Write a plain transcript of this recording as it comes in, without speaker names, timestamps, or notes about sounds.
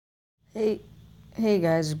Hey, hey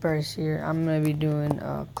guys, it's Bryce here. I'm gonna be doing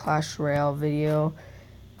a Clash Royale video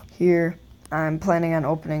here. I'm planning on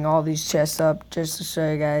opening all these chests up just to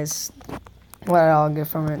show you guys what I'll get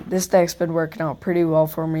from it. This deck's been working out pretty well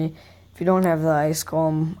for me. If you don't have the Ice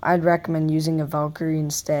Golem, I'd recommend using a Valkyrie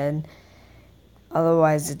instead.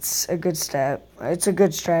 Otherwise, it's a good step. It's a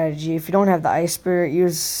good strategy. If you don't have the Ice Spirit,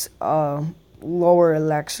 use a lower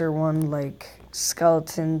elixir one like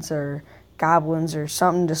skeletons or goblins or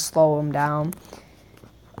something to slow them down.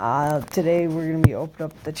 Today we're going to be opening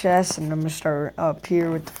up the chest, and I'm going to start up here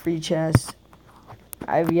with the free chest.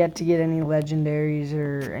 I've yet to get any legendaries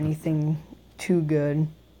or anything too good.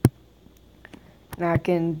 Not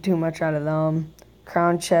getting too much out of them.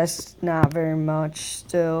 Crown chest, not very much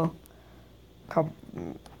still. Couple,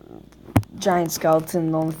 giant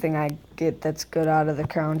skeleton, the only thing I get that's good out of the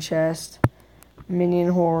crown chest. Minion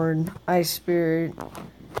horde, ice spirit,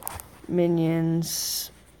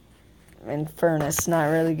 minions, and furnace, not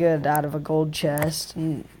really good out of a gold chest.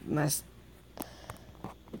 And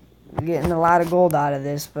getting a lot of gold out of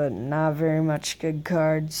this, but not very much good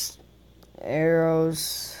cards.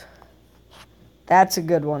 Arrows, that's a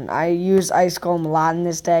good one. I use Ice Golem a lot in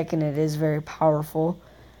this deck, and it is very powerful.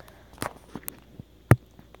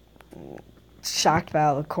 Shocked by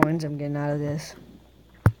all the coins I'm getting out of this.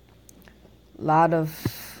 A lot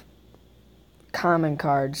of common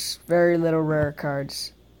cards, very little rare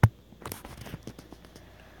cards.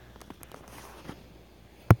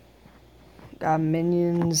 Got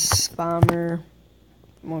minions, bomber.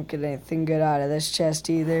 Won't get anything good out of this chest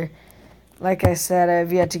either. Like I said, I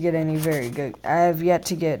have yet to get any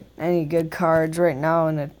good cards right now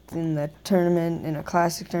in the tournament, in a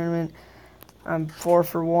classic tournament. I'm 4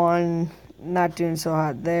 for 1, not doing so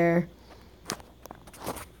hot there.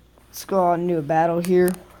 Let's go out and do a battle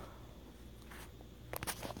here.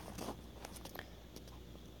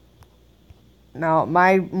 Now,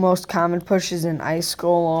 my most common push is an Ice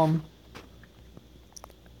Golem.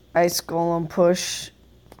 Ice Golem push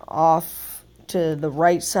off to the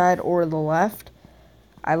right side or the left.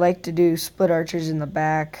 I like to do split archers in the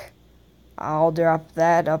back. I'll drop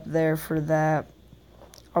that up there for that.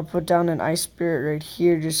 I'll put down an ice spirit right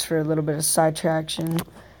here just for a little bit of side traction.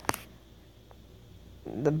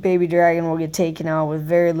 The baby dragon will get taken out with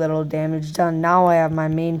very little damage done. Now I have my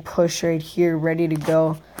main push right here ready to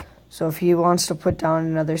go. So if he wants to put down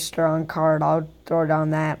another strong card, I'll throw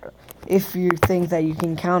down that if you think that you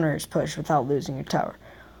can counter his push without losing your tower.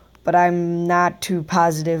 But I'm not too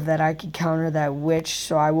positive that I could counter that witch,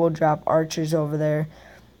 so I will drop archers over there.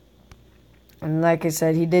 And like I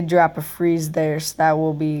said, he did drop a freeze there, so that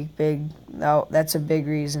will be big. Oh, that's a big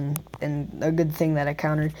reason and a good thing that I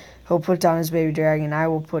countered. He'll put down his baby dragon. I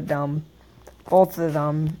will put down both of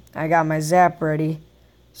them. I got my zap ready,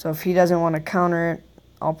 so if he doesn't want to counter it,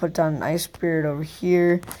 I'll put down an ice spirit over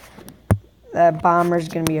here. That bomber is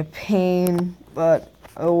going to be a pain, but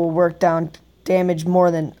it will work down damage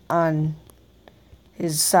more than on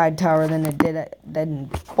his side tower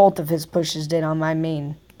than both of his pushes did on my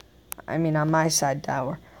on my side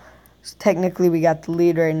tower. So technically we got the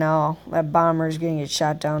lead right now. That bomber is going to get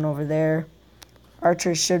shot down over there.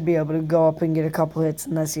 Archer should be able to go up and get a couple hits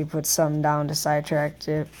unless he puts something down to sidetrack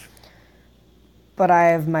it. But I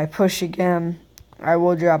have my push again. I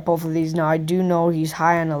will drop both of these. Now I do know he's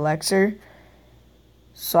high on elixir,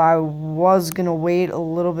 so I was going to wait a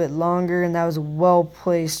little bit longer, and that was a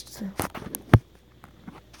well-placed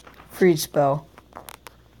freeze spell.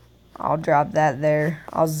 I'll drop that there.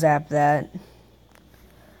 I'll zap that.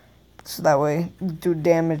 So that way, do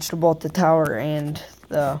damage to both the tower and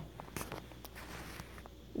the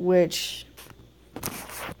witch.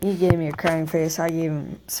 He gave me a crying face. I gave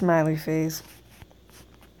him a smiley face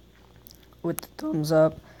with the thumbs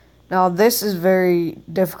up. Now, this is very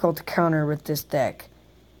difficult to counter with this deck.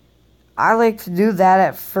 I like to do that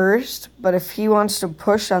at first, but if he wants to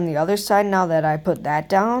push on the other side now that I put that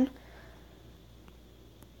down,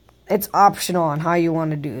 it's optional on how you want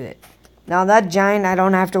to do it. Now, that giant I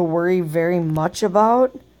don't have to worry very much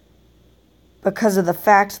about because of the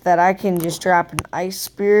fact that I can just drop an ice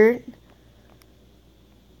spirit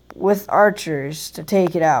with archers to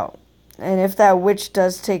take it out. And if that witch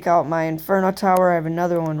does take out my inferno tower, I have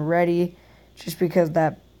another one ready just because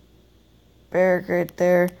that barrack right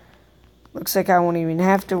there looks like I won't even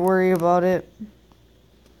have to worry about it.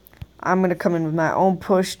 I'm going to come in with my own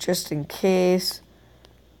push just in case.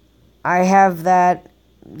 I have that.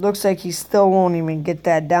 Looks like he still won't even get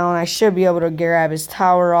that down. I should be able to grab his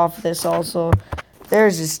tower off this also.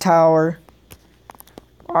 There's his tower.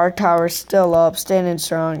 Our tower's still up, standing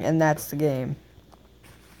strong, and that's the game.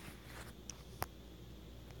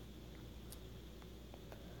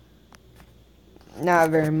 Not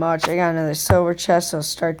very much. I got another silver chest, so I'll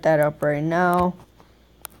start that up right now.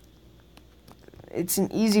 It's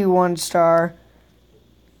an easy 1-star.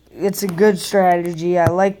 It's a good strategy. I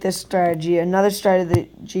like this strategy. Another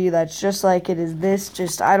strategy that's just like it is this,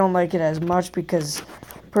 just I don't like it as much because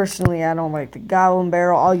personally I don't like the Goblin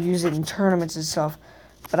Barrel. I'll use it in tournaments and stuff.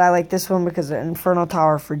 But I like this one because of Inferno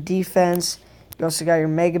Tower for defense. You also got your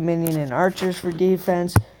Mega Minion and Archers for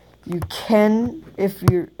defense. You can, if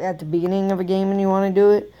you're at the beginning of a game and you want to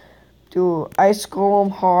do it, do Ice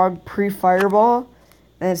Golem, Hog, pre-Fireball, and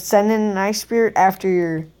then send in an Ice Spirit after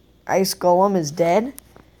your Ice Golem is dead.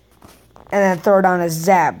 And then throw down a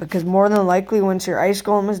Zap, because more than likely, once your Ice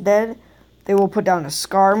Golem is dead, they will put down a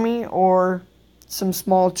Skarmy or some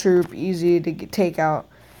small troop, easy to take out.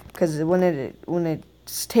 Because when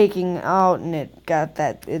it's taking out and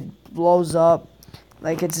it blows up,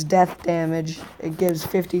 like it's death damage, it gives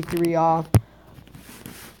 53 off,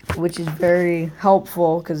 which is very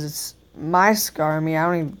helpful because it's my Skarmy. I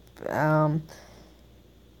don't even,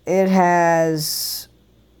 it has,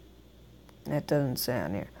 it doesn't say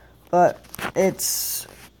on here. But it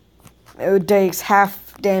takes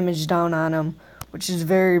half damage down on him, which is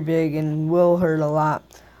very big and will hurt a lot.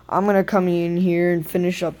 I'm going to come in here and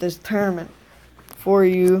finish up this tournament for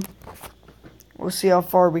you. We'll see how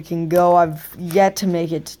far we can go. I've yet to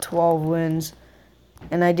make it to 12 wins,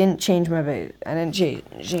 and I didn't change my base. I didn't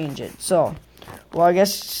change it. So, well, I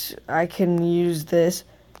guess I can use this.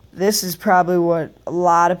 This is probably what a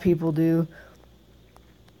lot of people do.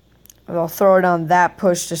 I'll throw it on that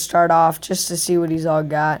push to start off just to see what he's all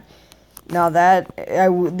got. Now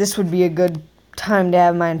this would be a good time to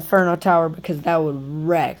have my Inferno Tower because that would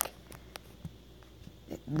wreck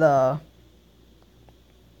the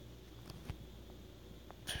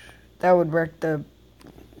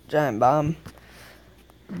giant bomb.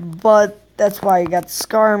 But that's why you got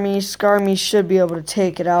Skarmy. Skarmy should be able to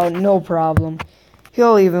take it out, no problem.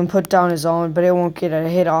 He'll even put down his own, but it won't get a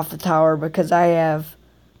hit off the tower because I have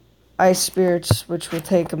Ice Spirits, which will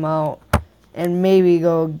take him out, and maybe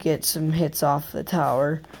go get some hits off the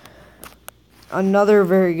tower. Another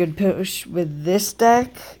very good push with this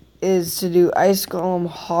deck is to do Ice Golem,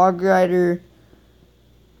 Hog Rider,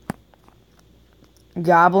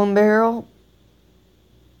 Goblin Barrel,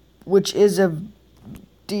 which is a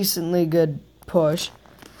decently good push.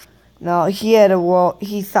 Now,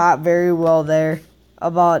 he thought very well there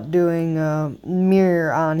about doing a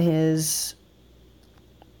mirror on his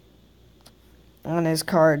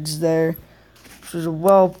cards there, which was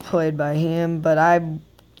well played by him, but I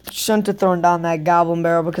shouldn't have thrown down that Goblin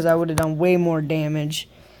Barrel because I would have done way more damage.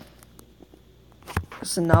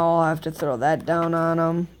 So now I'll have to throw that down on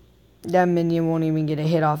him. That minion won't even get a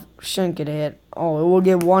hit off, shouldn't get a hit. Oh, it will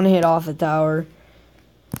get one hit off the tower.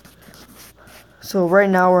 So right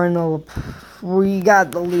now we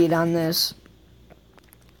got the lead on this.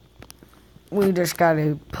 We just got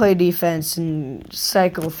to play defense and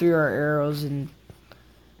cycle through our arrows and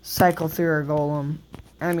cycle through our golem.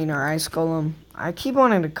 I mean our ice golem. I keep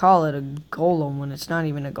wanting to call it a golem when it's not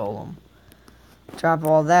even a golem. Drop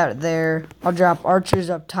all that there. I'll drop archers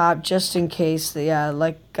up top just in case.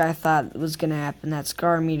 Like I thought was going to happen. That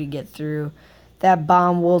Skarmy to get through. That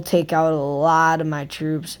bomb will take out a lot of my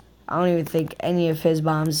troops. I don't even think any of his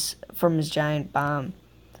bombs from his giant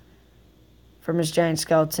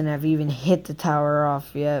skeleton have even hit the tower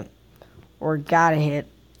off yet. Or got a hit.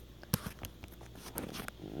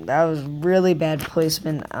 That was really bad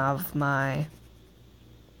placement of my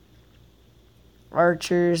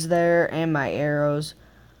archers there and my arrows.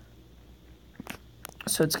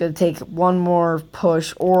 So it's going to take one more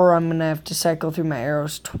push, or I'm going to have to cycle through my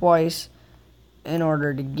arrows twice in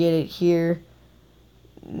order to get it here.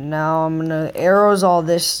 Now I'm going to arrows all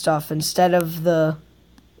this stuff instead of the...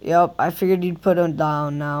 Yep, I figured you'd put them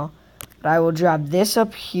down now. But I will drop this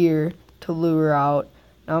up here to lure out.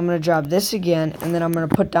 Now I'm going to drop this again, and then I'm going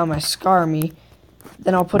to put down my Skarmy.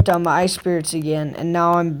 Then I'll put down my Ice Spirits again, and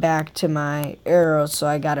now I'm back to my arrows, so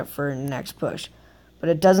I got it for the next push. But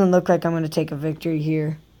it doesn't look like I'm going to take a victory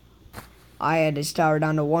here. I had his tower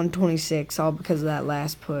down to 126, all because of that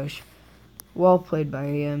last push. Well played by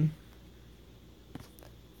him.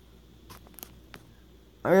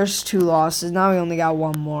 There's 2 losses. Now we only got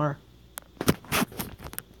 1 more.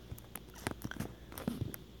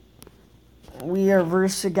 We are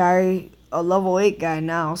versus a level 8 guy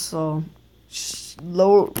now, so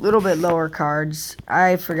little bit lower cards.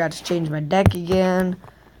 I forgot to change my deck again,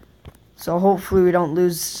 so hopefully we don't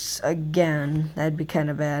lose again. That'd be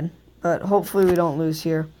kind of bad, but hopefully we don't lose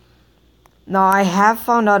here. Now I have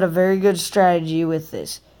found out a very good strategy with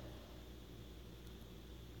this.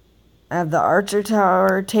 I have the archer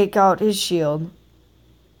tower take out his shield,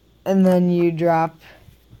 and then you drop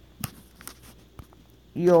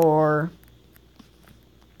your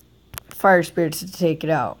fire spirits to take it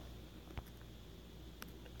out.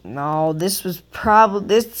 No, this was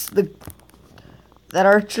probably that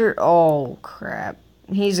archer. Oh crap,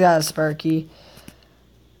 he's got a Sparky.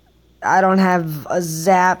 I don't have a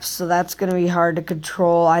zap, so that's gonna be hard to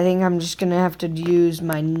control. I think I'm just gonna have to use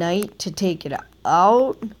my knight to take it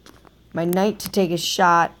out. My knight to take a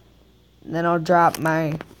shot. And then I'll drop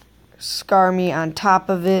my Skarmy on top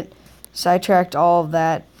of it. Sidetracked all of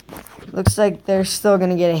that. Looks like they're still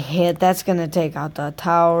gonna get a hit. That's gonna take out the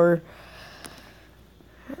tower.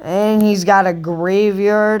 And he's got a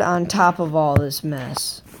graveyard on top of all this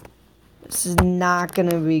mess. This is not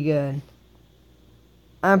gonna be good.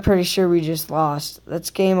 I'm pretty sure we just lost.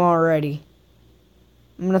 That's game already.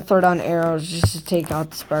 I'm going to throw down arrows just to take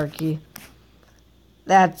out the Sparky.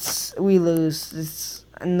 We lose.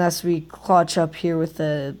 Unless we clutch up here with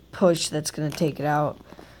a push that's going to take it out.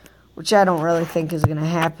 Which I don't really think is going to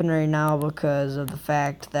happen right now because of the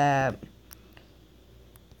fact that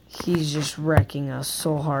he's just wrecking us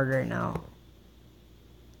so hard right now.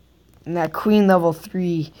 And that Queen level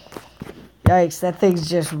 3, yikes, that thing's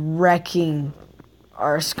just wrecking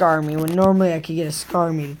our Skarmy, when normally I could get a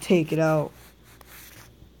Skarmy to take it out.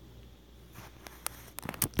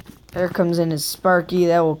 There comes in his Sparky.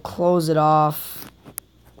 That will close it off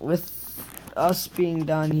with us being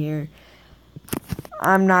done here.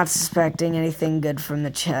 I'm not suspecting anything good from the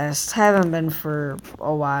chest. Haven't been for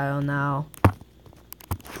a while now.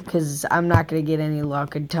 Because I'm not going to get any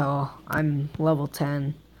luck until I'm level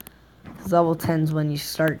 10. Because level 10 is when you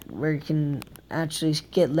start where you can actually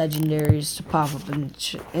get legendaries to pop up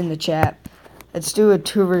in the chat. Let's do a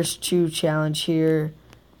 2 vs 2 challenge here,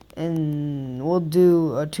 and we'll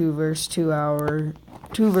do a 2 vs 2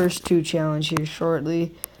 challenge here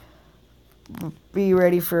shortly. Be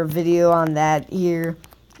ready for a video on that here.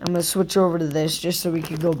 I'm gonna switch over to this just so we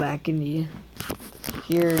can go back into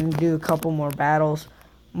here and do a couple more battles.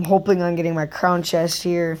 I'm hoping on getting my crown chest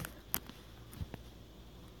here.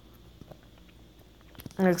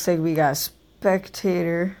 Looks like we got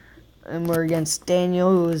Spectator, and we're against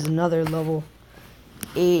Daniel, who is another level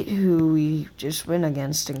 8 who we just went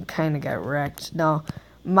against and kind of got wrecked. Now,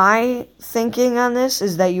 my thinking on this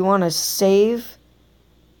is that you want to save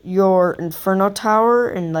your Inferno Tower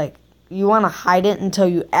and, like, you want to hide it until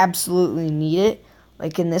you absolutely need it,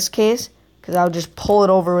 like in this case, because I'll just pull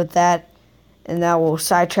it over with that, and that will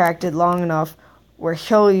sidetrack it long enough where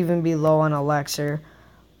he'll even be low on Elixir.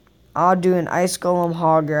 I'll do an Ice Golem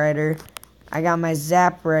Hog Rider. I got my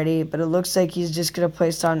Zap ready, but it looks like he's just going to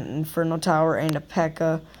place down an Inferno Tower and a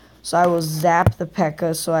P.E.K.K.A. So I will zap the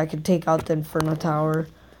P.E.K.K.A. so I can take out the Inferno Tower.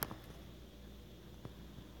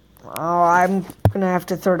 Oh, I'm going to have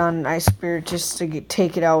to throw down an Ice Spirit just to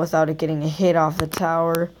take it out without it getting a hit off the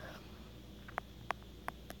tower.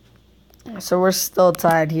 So we're still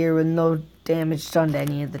tied here with no damage done to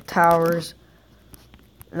any of the towers.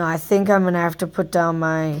 Now I think I'm going to have to put down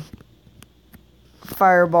my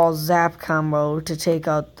Fireball Zap combo to take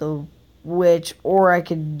out the Witch, or I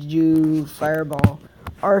could do Fireball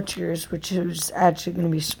Archers, which is actually going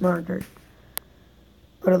to be smarter.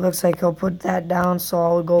 But it looks like he'll put that down, so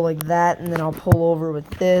I'll go like that, and then I'll pull over with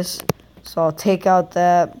this. So I'll take out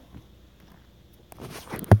that.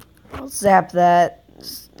 I'll zap that.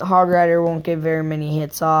 Hog Rider won't get very many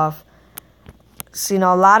hits off. See,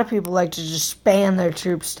 now a lot of people like to just spam their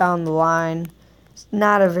troops down the line. It's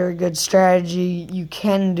not a very good strategy. You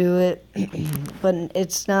can do it, but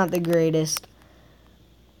it's not the greatest.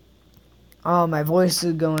 Oh, my voice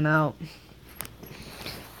is going out.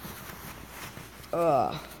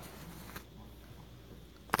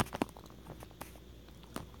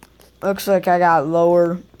 Looks like I got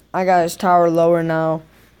lower. I got his tower lower now,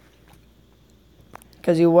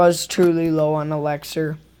 because he was truly low on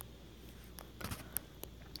Elixir.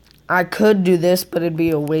 I could do this, but it'd be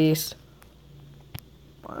a waste.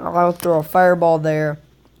 I'll throw a Fireball there,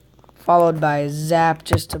 followed by a Zap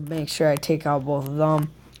just to make sure I take out both of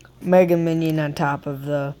them. Mega Minion on top of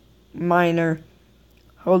the Miner.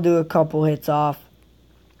 He'll do a couple hits off.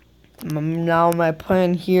 Now my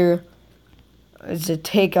plan here is to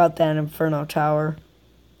take out that Inferno Tower,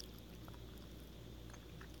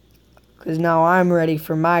 because now I'm ready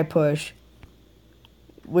for my push,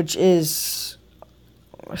 which is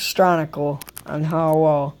astronomical on how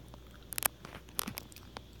well.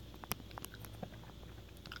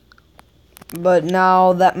 But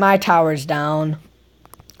now that my tower's down,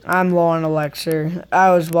 I'm low on Elixir.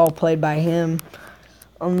 I was well played by him.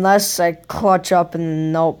 Unless I clutch up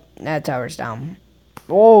and nope, that tower's down.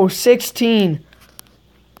 Oh, 16.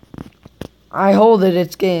 I hold it,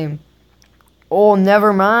 it's game. Oh,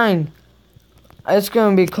 never mind. It's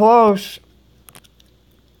going to be close.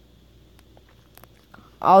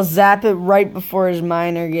 I'll zap it right before his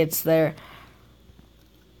miner gets there.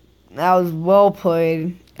 That was well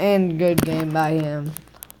played and good game by him.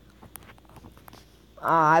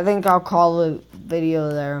 I think I'll call the video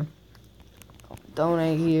there.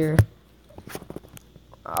 Donate here.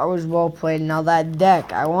 I was well played. Now that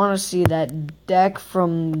deck, I want to see that deck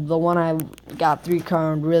from the one I got 3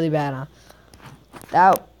 card really bad on.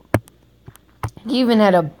 That he even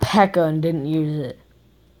had a P.E.K.K.A. and didn't use it.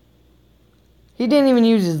 He didn't even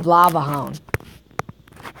use his Lava Hound.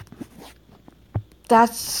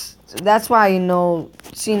 That's why, you know,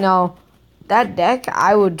 see now, that deck,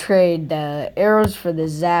 I would trade the arrows for the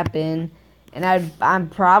Zappin, and I'm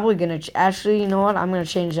probably going to, actually, you know what, I'm going to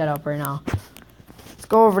change that up right now. Let's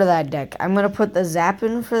go over to that deck. I'm going to put the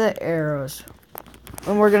Zappin for the arrows,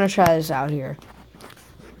 and we're going to try this out here.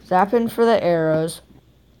 Zappin for the arrows.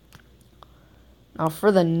 Now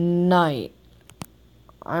for the Knight,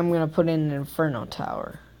 I'm going to put in an Inferno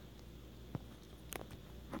Tower.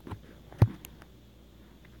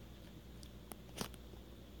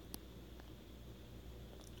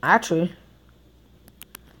 Actually,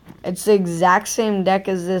 it's the exact same deck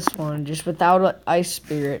as this one, just without Ice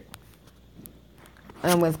Spirit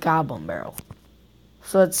and with Goblin Barrel.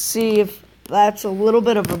 So let's see if that's a little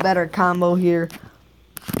bit of a better combo here.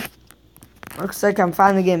 Looks like I'm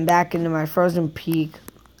finally getting back into my Frozen Peak.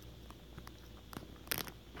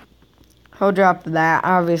 He'll drop that,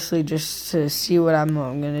 obviously, just to see what I'm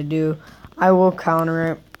going to do. I will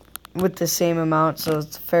counter it with the same amount, so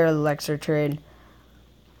it's a fair elixir trade.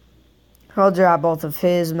 He'll drop both of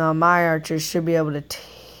his. Now my archers should be able to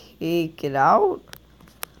take it out.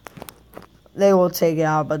 They will take it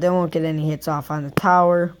out, but they won't get any hits off on the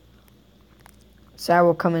tower. So I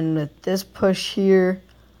will come in with this push here.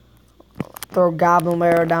 Throw Goblin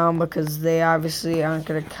Barrel down because they obviously aren't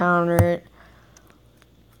going to counter it.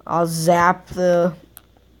 I'll zap the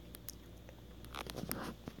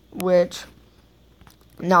Witch.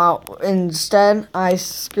 Now, instead, I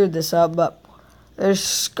screwed this up, but there's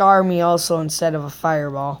Scar Me also instead of a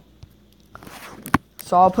Fireball.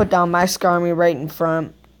 So I'll put down my Scar Me right in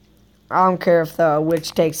front. I don't care if the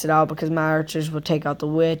Witch takes it out because my archers will take out the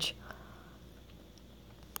Witch.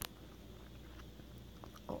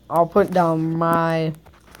 I'll put down my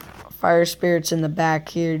Fire Spirits in the back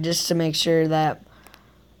here just to make sure that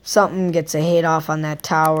something gets a hit off on that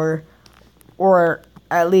tower, or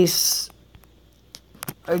at least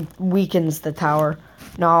weakens the tower.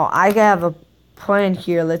 Now, I have a plan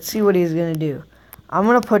here. Let's see what he's going to do. I'm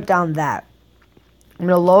going to put down that. I'm going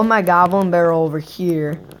to load my Goblin Barrel over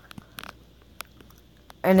here,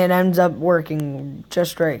 and it ends up working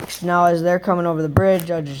just right. So now, as they're coming over the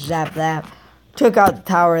bridge, I'll just zap that. Took out the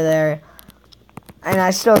tower there. And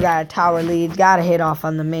I still got a tower lead. Got a hit off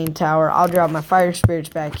on the main tower. I'll drop my Fire Spirits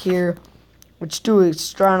back here, which do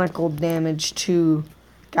astronomical damage to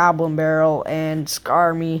Goblin Barrel, and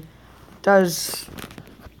Scar Me does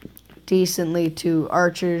decently to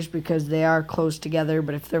archers because they are close together.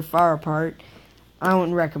 But if they're far apart, I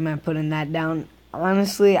wouldn't recommend putting that down.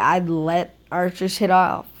 Honestly, I'd let archers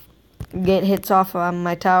get hits off on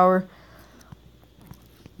my tower.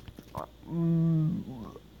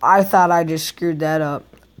 I thought I just screwed that up.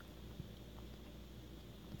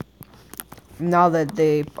 Now that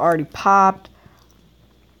they've already popped,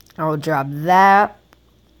 I'll drop that.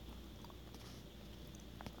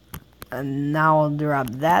 And now I'll drop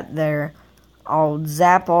that there. I'll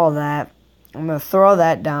zap all that. I'm going to throw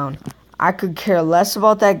that down. I could care less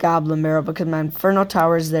about that Goblin Barrel because my Inferno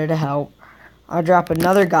Tower is there to help. I'll drop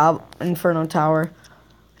another Inferno Tower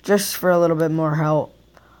just for a little bit more help.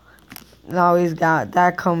 Now he's got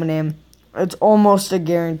that coming in. It's almost a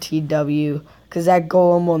guaranteed W because that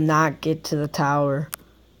golem will not get to the tower.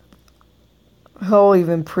 He'll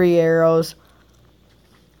even pre-arrows.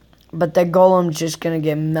 But that golem's just going to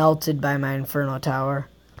get melted by my Inferno Tower.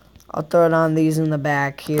 I'll throw it on these in the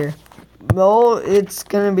back here. No, it's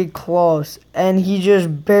going to be close. And he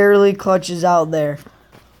just barely clutches out there.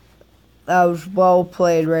 That was well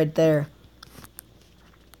played right there.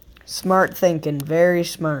 Smart thinking. Very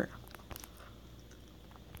smart.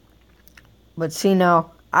 But see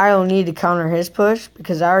now, I don't need to counter his push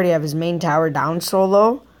because I already have his main tower down so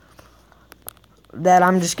low that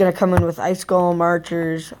I'm just going to come in with Ice Golem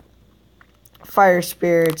Archers, Fire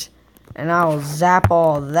Spirits, and I will zap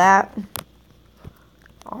all of that.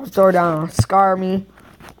 I'll throw down a Scar Me.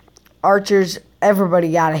 Archers,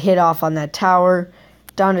 everybody got a hit off on that tower.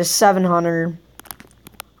 Down to 700.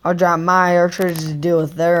 I'll drop my archers to deal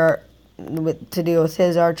with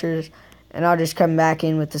his archers. and I'll just come back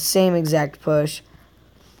in with the same exact push,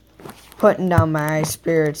 putting down my ice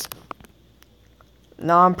spirits.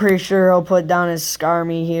 Now I'm pretty sure he'll put down his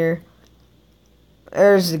Skarmy here.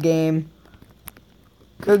 There's the game.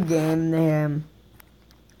 Good game to him.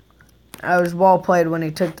 I was well played when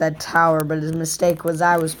he took that tower, but his mistake was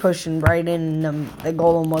I was pushing right in and the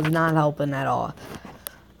golem was not helping at all.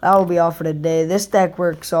 That will be all for today. This deck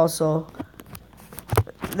works also.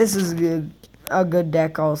 This is a good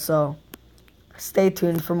deck also. Stay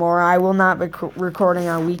tuned for more. I will not be recording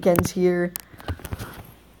on weekends here.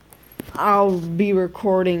 I'll be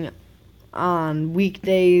recording on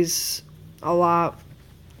weekdays a lot,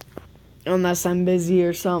 unless I'm busy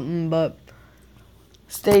or something, but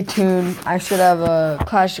stay tuned. I should have a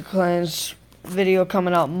Clash of Clans video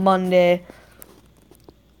coming out Monday.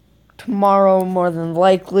 Tomorrow, more than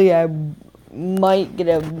likely, I might get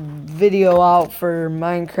a video out for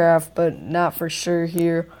Minecraft, but not for sure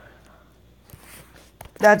here.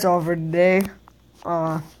 That's all for today.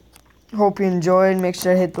 Hope you enjoyed. Make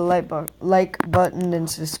sure to hit the like button and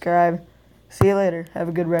subscribe. See you later. Have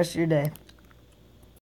a good rest of your day.